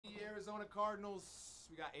Arizona Cardinals.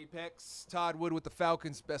 We got Apex. Todd Wood with the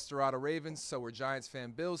Falcons. Bestorado Ravens. So we're Giants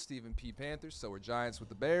fan Bills. Stephen P. Panthers. So we're Giants with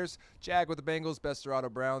the Bears. Jag with the Bengals.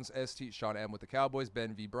 Bestorado Browns. ST. Sean M. with the Cowboys.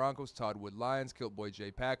 Ben V. Broncos. Todd Wood Lions. Kilt Boy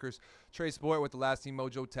J. Packers. Trey Sport with the last team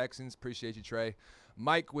Mojo Texans. Appreciate you, Trey.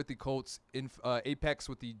 Mike with the Colts. Apex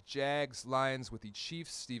with the Jags. Lions with the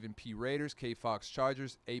Chiefs. Stephen P. Raiders. K. Fox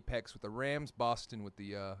Chargers. Apex with the Rams. Boston with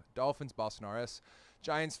the Dolphins. Boston RS.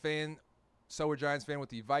 Giants fan. So we're Giants fan with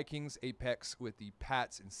the Vikings, Apex with the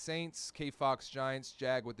Pats and Saints, K-Fox Giants,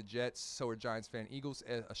 Jag with the Jets, so we're Giants fan Eagles,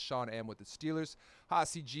 Sean M with the Steelers,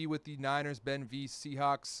 Hossie G with the Niners, Ben V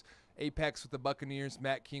Seahawks, Apex with the Buccaneers,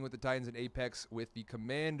 Matt King with the Titans, and Apex with the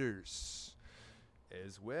Commanders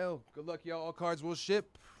as well. Good luck, y'all. All cards will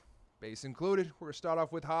ship, base included. We're going to start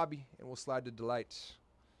off with Hobby, and we'll slide to Delight.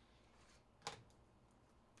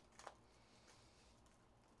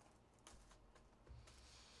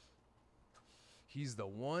 He's the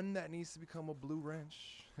one that needs to become a blue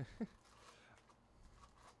wrench.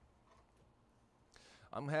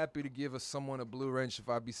 I'm happy to give someone a blue wrench if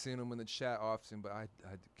I be seeing them in the chat often, but I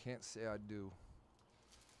can't say I do.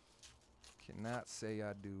 Cannot say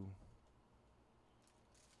I do.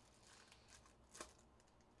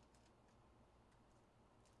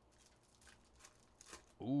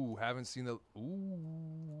 Ooh, haven't seen the...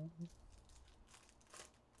 Ooh.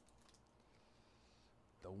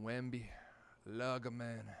 The Wemby. Lugger,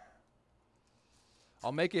 man.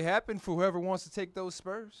 I'll make it happen for whoever wants to take those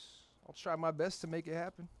Spurs. I'll try my best to make it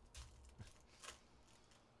happen.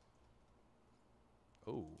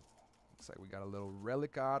 Oh, looks like we got a little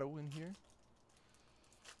relic auto in here.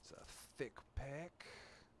 It's a thick pack.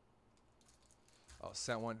 Oh,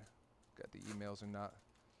 sent one. Got the emails or not.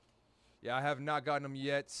 Yeah, I have not gotten them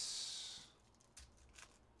yet.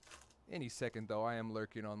 Any second, though, I am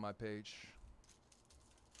lurking on my page.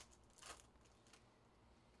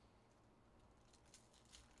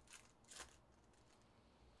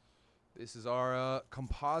 This is our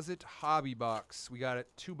composite hobby box. We got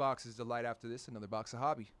 2 boxes to light after this. Another box of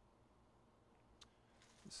hobby.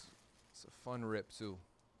 It's a fun rip, too.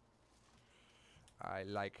 I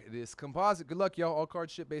like this composite. Good luck, y'all. All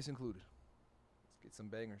cards ship, base included. Let's get some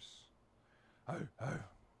bangers.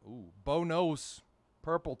 Ooh, Bo Nose.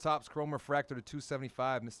 Purple Tops Chrome Refractor to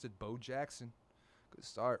 275. Mr. Bo Jackson. Good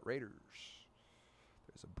start. Raiders.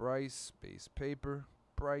 There's a Bryce. Base paper.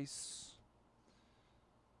 Bryce.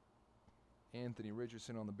 Anthony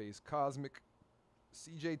Richardson on the base Cosmic.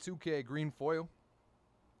 CJ2K green foil.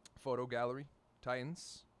 Photo gallery.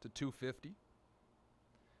 Titans to 250.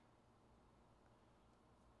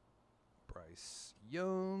 Bryce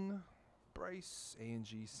Young. Bryce.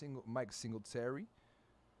 A&G single. Mike Singletary.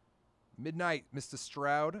 Midnight. Mr.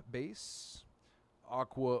 Stroud base.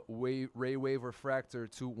 Aqua Ray Wave Refractor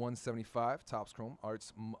to 175. Topps Chrome.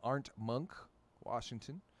 Arndt Monk.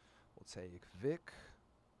 Washington. We'll take Vic.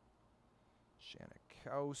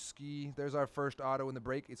 Janikowski. There's our first auto in the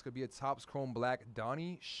break. It's going to be a Topps Chrome Black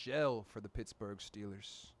Donnie Shell for the Pittsburgh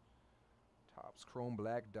Steelers. Topps Chrome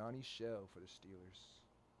Black Donnie Shell for the Steelers.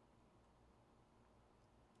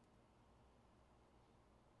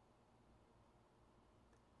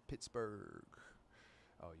 Pittsburgh.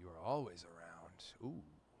 Oh, you are always around. Ooh.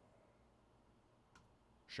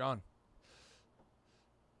 Sean.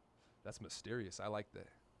 That's mysterious. I like that.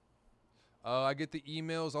 I get the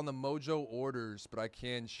emails on the Mojo orders, but I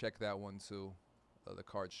can check that one too. The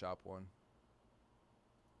card shop one.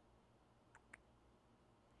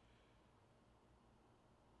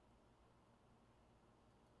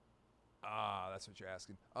 Ah, that's what you're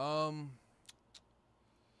asking.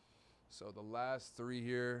 So the last 3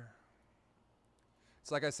 here. It's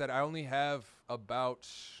like I said, I only have about...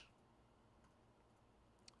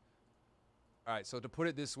 All right, so to put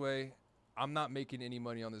it this way, I'm not making any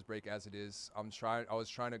money on this break as it is. I was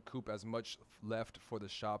trying to coop as much left for the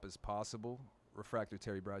shop as possible. Refractor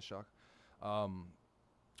Terry Bradshaw. I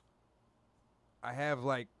have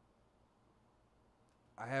like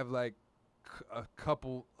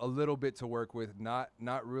a little bit to work with. Not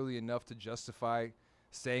really enough to justify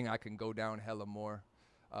saying I can go down hella more.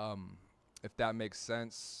 If that makes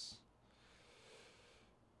sense.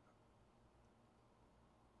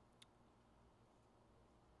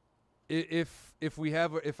 If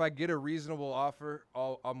I get a reasonable offer,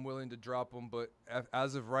 I'm willing to drop them. But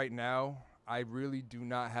as of right now, I really do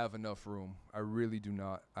not have enough room. I really do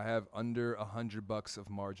not. I have under $100 of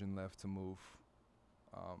margin left to move.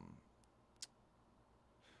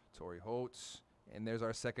 Torrey Holtz, and there's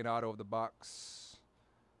our second auto of the box.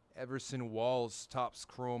 Everson Walls, Topps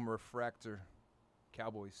Chrome Refractor,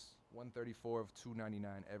 Cowboys, 134 of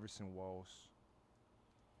 299. Everson Walls.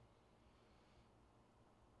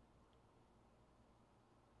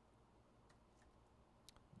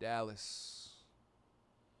 Dallas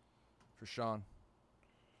for Sean.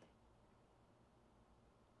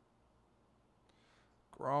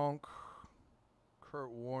 Gronk, Kurt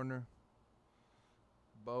Warner,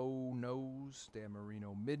 Bo Nose, Dan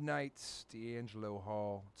Marino Midnight, D'Angelo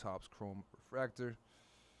Hall, Topps Chrome Refractor,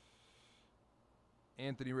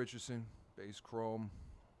 Anthony Richardson, base Chrome.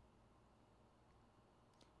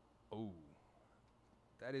 Oh,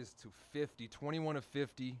 that is to 50, 21 of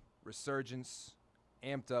 50, Resurgence,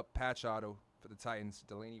 amped up patch auto for the Titans.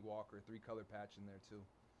 Delaney Walker, 3-color patch in there too.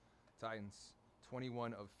 Titans,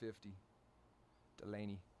 21 of 50.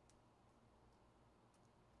 Delaney.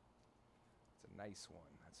 It's a nice one.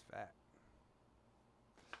 That's fat.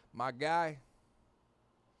 My guy.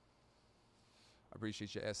 I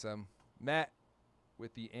appreciate you, SM. Matt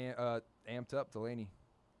with the amped up Delaney.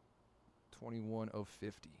 21 of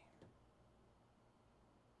 50.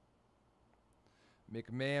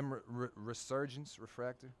 McMahon Resurgence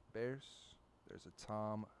Refractor. Bears. There's a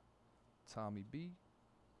Tommy B.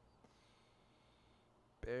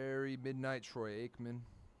 Barry Midnight, Troy Aikman.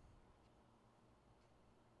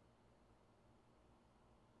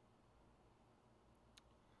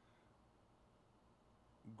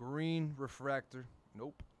 Green Refractor.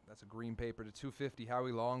 Nope. That's a green paper to 250.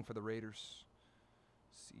 Howie Long for the Raiders.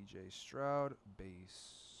 CJ Stroud.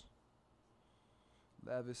 Base.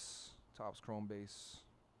 Levis. Topps Chrome base.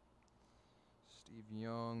 Steve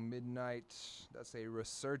Young, Midnight. That's a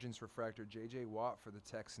Resurgence Refractor. J.J. Watt for the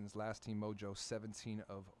Texans. Last team mojo, 17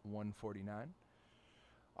 of 149.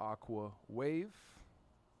 Aqua Wave.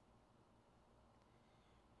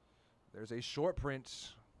 There's a short print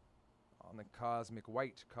on the Cosmic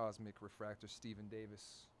White Cosmic Refractor. Stephen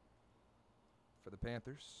Davis for the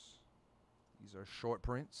Panthers. These are short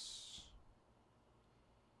prints.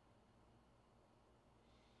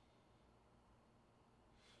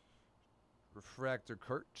 Refractor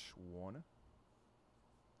Kurt Warner.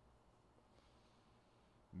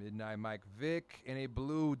 Midnight Mike Vick. And a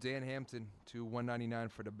blue Dan Hampton to 199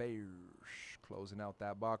 for the Bears. Closing out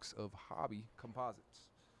that box of Hobby Composites.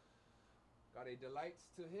 Got a Delights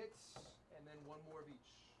to hit and then one more of each.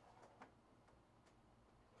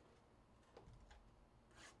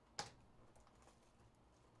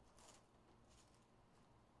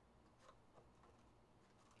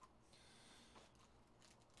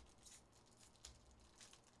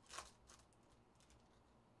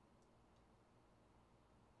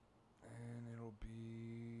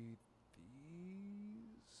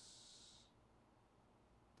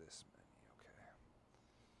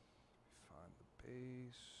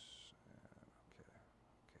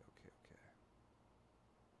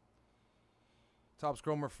 Topps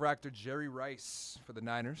Chrome Refractor, Jerry Rice for the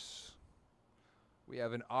Niners. We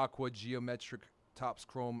have an Aqua Geometric Topps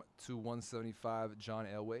Chrome to 175, John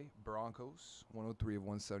Elway, Broncos, 103 of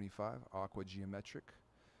 175, Aqua Geometric.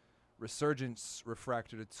 Resurgence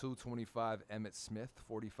Refractor to 225, Emmitt Smith,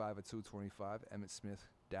 45 of 225, Emmitt Smith,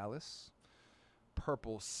 Dallas.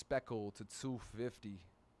 Purple Speckle to 250,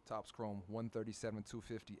 Topps Chrome, 137,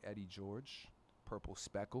 250, Eddie George, Purple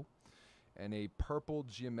Speckle. And a Purple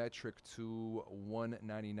Geometric to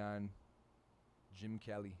 199, Jim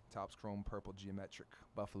Kelly, Topps Chrome, Purple Geometric,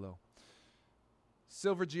 Buffalo.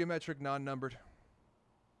 Silver Geometric, non-numbered,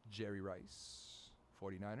 Jerry Rice,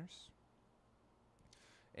 49ers.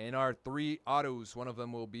 And our 3 autos, one of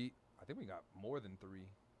them will be, I think we got more than 3,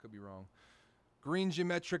 could be wrong. Green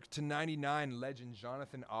Geometric to 99, Legend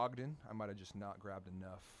Jonathan Ogden. I might have just not grabbed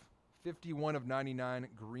enough. 51 of 99,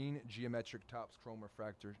 Green Geometric Topps Chrome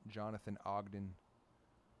Refractor, Jonathan Ogden.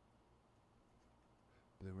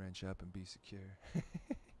 Blue wrench up and be secure.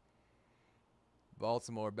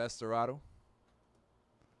 Baltimore, Bestorado.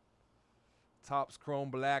 Topps Chrome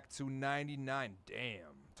Black to 99.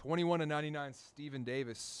 Damn. 21 of 99, Stephen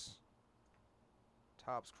Davis.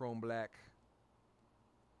 Topps Chrome Black.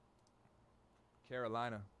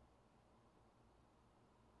 Carolina.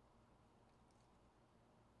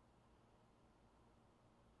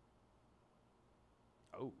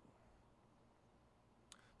 Oh.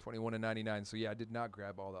 21 of 99. So, yeah, I did not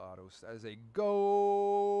grab all the autos. That is a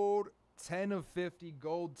gold 10 of 50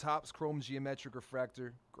 gold Topps Chrome Geometric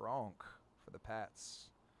Refractor. Gronk for the Pats.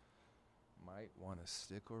 Might want to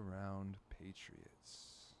stick around,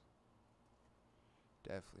 Patriots.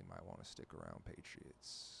 Definitely might want to stick around,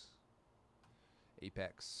 Patriots.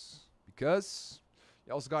 Apex. Because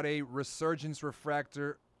you also got a Resurgence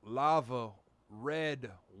Refractor Lava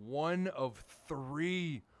Red 1 of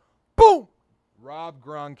 3. Boom! Rob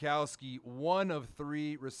Gronkowski, 1 of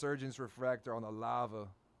 3 Resurgence Refractor on the Lava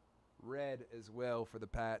Red as well for the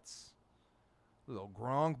Pats. Little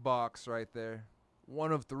Gronk box right there.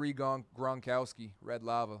 1 of 3 Gronkowski, red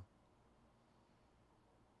lava.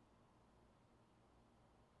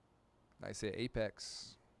 Nice hit,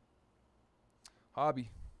 Apex.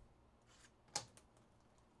 Hobby.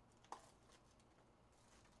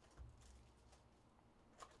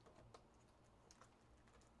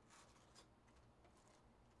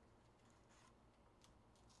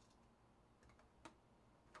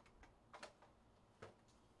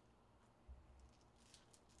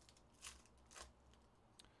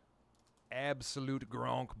 Absolute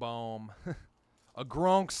Gronk bomb. A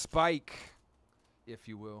Gronk spike, if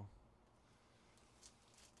you will.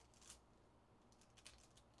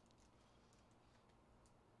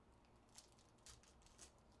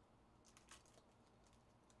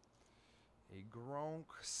 A Gronk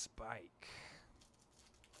spike,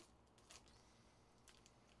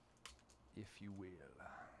 if you will.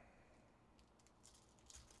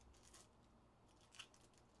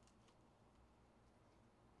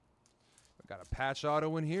 Got a patch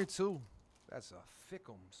auto in here, too. That's a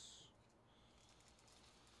Thickums.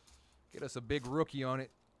 Get us a big rookie on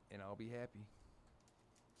it, and I'll be happy.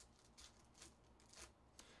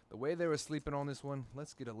 The way they were sleeping on this one,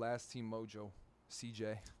 let's get a last team mojo.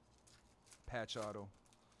 CJ. Patch auto.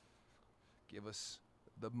 Give us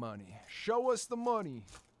the money. Show us the money.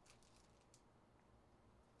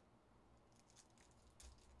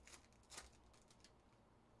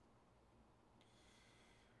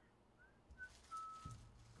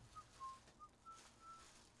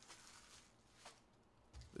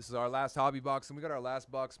 This is our last hobby box, and we got our last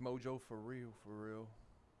box mojo for real, for real.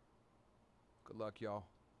 Good luck, y'all.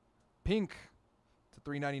 Pink to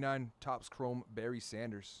 $3.99, Topps Chrome, Barry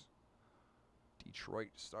Sanders. Detroit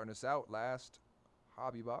starting us out. Last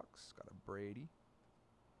hobby box. Got a Brady.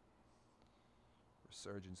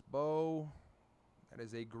 Resurgence Bow. That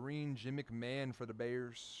is a green Jim McMahon for the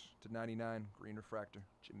Bears to 99. Green refractor.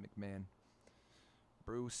 Jim McMahon.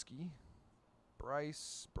 Brewski.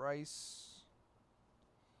 Bryce.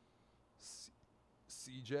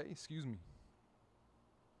 CJ, excuse me.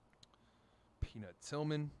 Peanut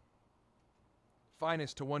Tillman.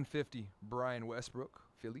 Finest to 150, Brian Westbrook,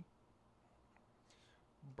 Philly.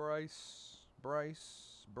 Bryce,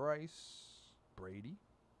 Brady.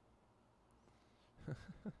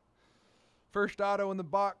 First auto in the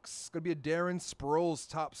box. Going to be a Darren Sproles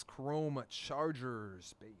Topps Chrome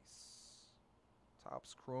Chargers base.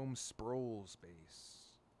 Topps Chrome Sproles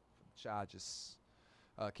base. Chargers.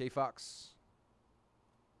 K-Fox.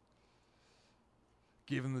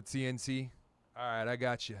 Give him the TNT. All right, I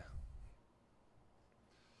got you.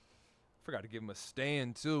 Forgot to give him a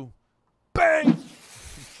stand, too. Bang!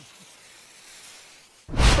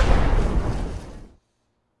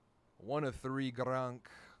 One of 3 Gronk.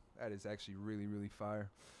 That is actually really, really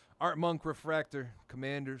fire. Art Monk Refractor.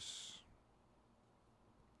 Commanders.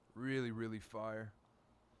 Really, really fire.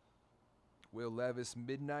 Will Levis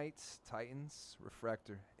Midnight. Titans.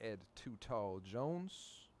 Refractor. Ed Too Tall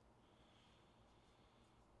Jones.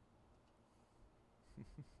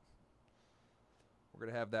 We're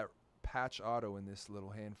going to have that patch auto in this little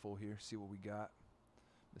handful here. See what we got.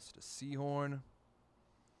 Mr. Seahorn.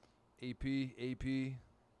 AP.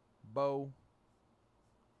 Bo.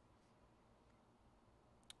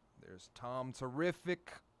 There's Tom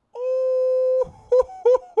Terrific. Ooh.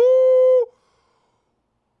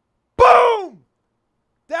 Boom!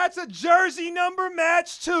 That's a jersey number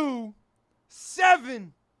match, too.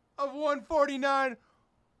 7 of 149.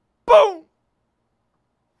 Boom!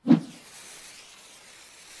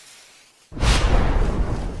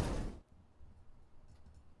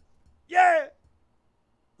 Yeah!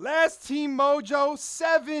 Last team mojo,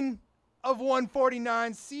 7 of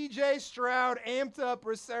 149. CJ Stroud, amped up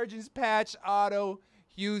resurgence patch auto.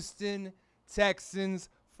 Houston Texans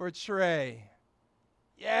for Trey.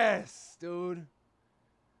 Yes, dude.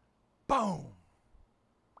 Boom.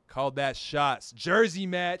 Called that shots. Jersey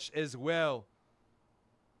match as well.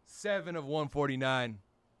 7 of 149.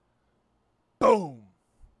 Boom.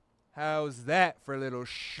 How's that for a little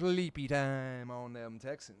sleepy time on them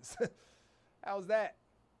Texans? How's that?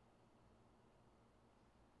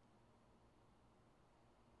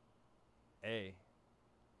 Hey,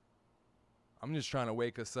 I'm just trying to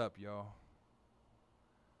wake us up, y'all.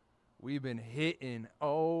 We've been hitting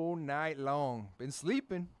all night long. Been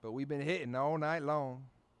sleeping, but we've been hitting all night long.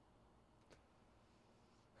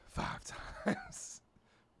 5 times.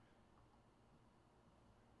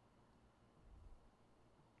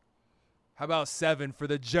 How about 7 for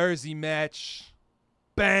the jersey match?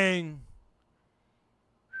 Bang.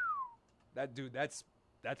 That dude, that's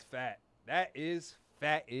fat. That is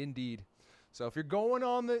fat indeed. So if you're going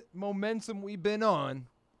on the momentum we've been on,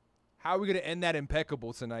 How are we going to end that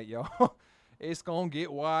impeccable tonight, yo? It's going to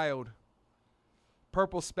get wild.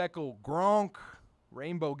 Purple Speckle Gronk.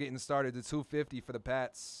 Rainbow getting started to 250 for the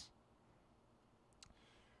Pats.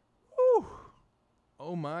 Woo.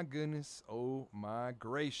 Oh, my goodness. Oh, my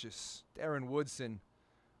gracious. Darren Woodson.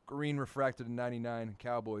 Green refractor to 99.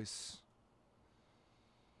 Cowboys.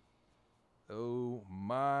 Oh,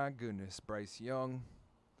 my goodness. Bryce Young.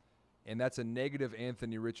 And that's a negative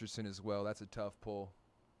Anthony Richardson as well. That's a tough pull.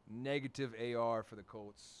 Negative AR for the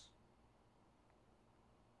Colts.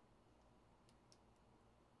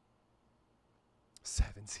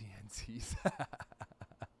 Seven TNTs.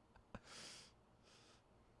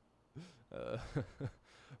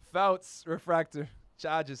 Fouts, refractor,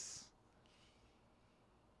 Charges.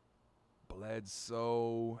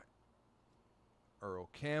 Bledsoe, Earl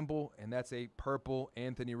Campbell, and that's a purple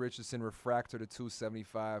Anthony Richardson refractor to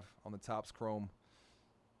 275 on the Topps Chrome.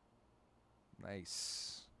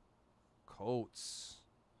 Nice. Colts.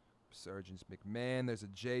 Resurgence McMahon. There's a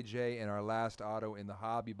JJ, and our last auto in the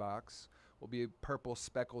hobby box will be a purple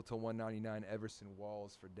speckle to 199 Everson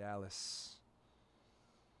Walls for Dallas.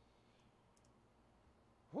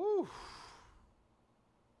 Whew.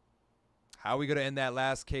 How are we going to end that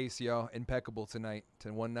last case, y'all? Impeccable tonight.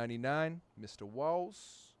 To 199, Mr.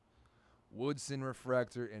 Walls, Woodson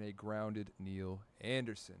refractor, and a grounded Neil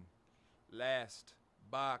Anderson. Last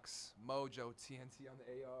box, Mojo TNT on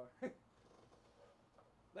the AR.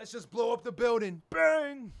 Let's just blow up the building.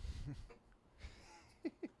 Bang!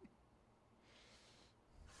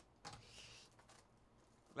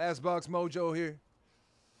 Last box, Mojo here.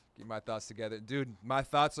 Get my thoughts together. Dude, my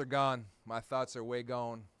thoughts are gone. My thoughts are way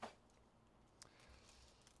gone.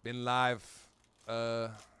 Been live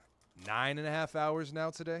 9.5 hours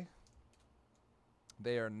now today.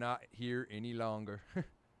 They are not here any longer.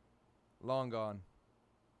 Long gone.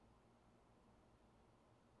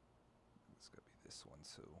 It's going to be this one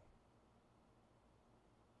too.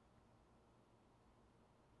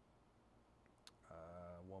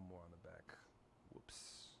 One more on the back.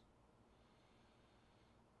 Whoops.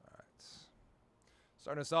 All right.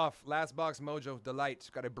 Starting us off, last box, Mojo Delight.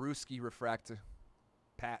 Got a Brewski refractor.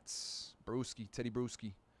 Pats, Brewski, Teddy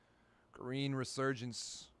Brewski. Green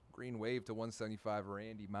Resurgence, Green Wave to 175,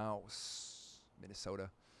 Randy Mouse,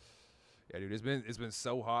 Minnesota. Yeah, dude, it's been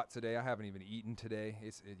so hot today. I haven't even eaten today.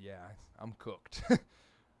 Yeah, I'm cooked.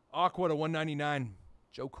 Aqua to 199,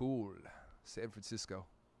 Joe Cool, San Francisco.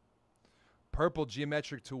 Purple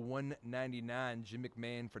Geometric to 199, Jim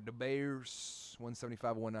McMahon for the Bears,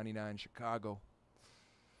 175, 199, Chicago.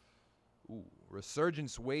 Ooh,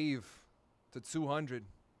 Resurgence Wave to 200.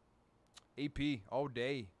 AP all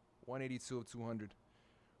day. 182 of 200.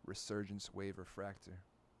 Resurgence Wave Refractor.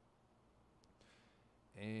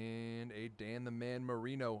 And a Dan the Man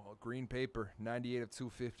Marino. Green paper. 98 of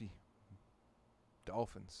 250.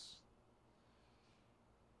 Dolphins.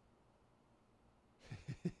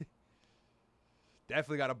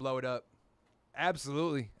 Definitely got to blow it up.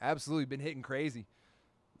 Absolutely. Absolutely. Been hitting crazy.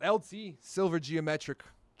 LT. Silver Geometric.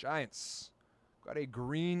 Giants. Got a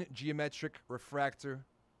green geometric refractor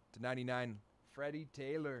to 99. Freddie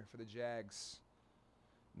Taylor for the Jags.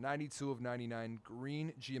 92 of 99.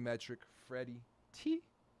 Green geometric Freddie T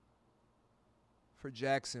for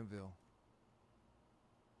Jacksonville.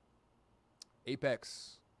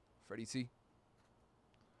 Apex. Freddie T.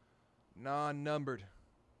 Non-numbered.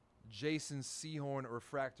 Jason Sehorn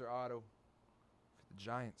refractor auto for the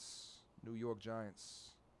Giants. New York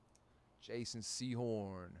Giants. Jason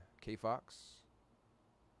Sehorn. K-Fox.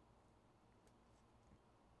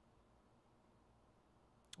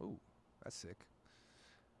 Ooh, that's sick.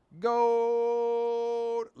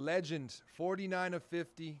 Gold Legend, 49 of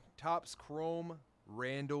 50. Topps Chrome,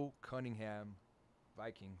 Randall Cunningham,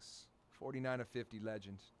 Vikings. 49 of 50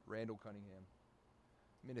 Legend, Randall Cunningham,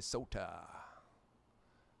 Minnesota.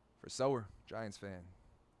 For Sower, Giants fan.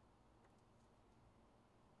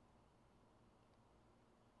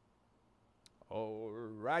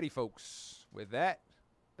 Alrighty, folks. With that,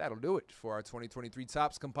 that'll do it for our 2023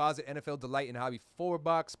 Topps Composite NFL Delight and Hobby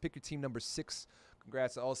 4-box. Pick your team number 6.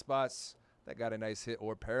 Congrats to all spots that got a nice hit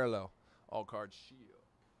or parallel. All cards shield.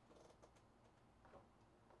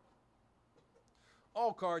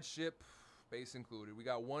 All cards ship, base included. We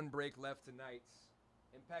got one break left tonight.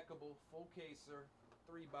 Impeccable, full caser,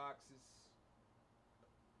 3 boxes.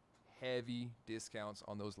 Heavy discounts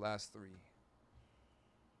on those last 3.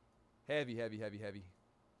 Heavy, heavy, heavy, heavy.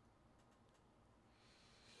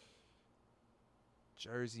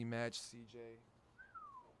 Jersey match, CJ. And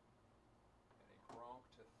a Gronk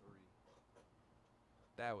to 3.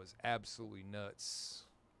 That was absolutely nuts.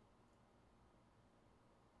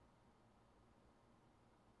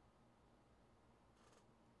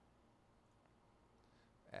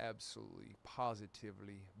 absolutely,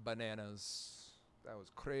 positively bananas. That was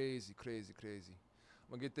crazy, crazy, crazy.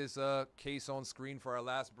 I'm gonna get this case on screen for our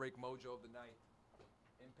last break mojo of the night.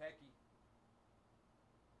 Impecky.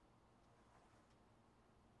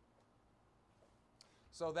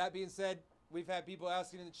 So that being said, we've had people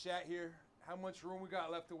asking in the chat here how much room we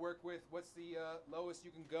got left to work with. What's the lowest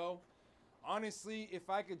you can go? Honestly, if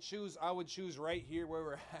I could choose, I would choose right here where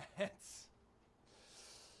we're at.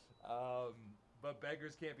 But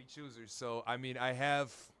beggars can't be choosers. So, I mean, I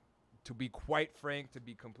have, to be quite frank, to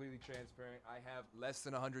be completely transparent, I have less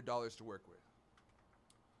than $100 to work with.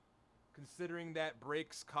 Considering that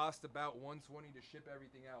breaks cost about $120 to ship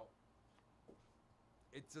everything out,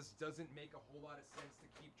 it just doesn't make a whole lot of sense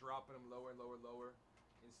to keep dropping them lower and lower and lower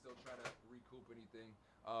and still try to recoup anything.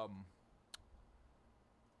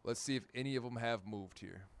 Let's see if any of them have moved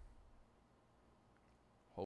here.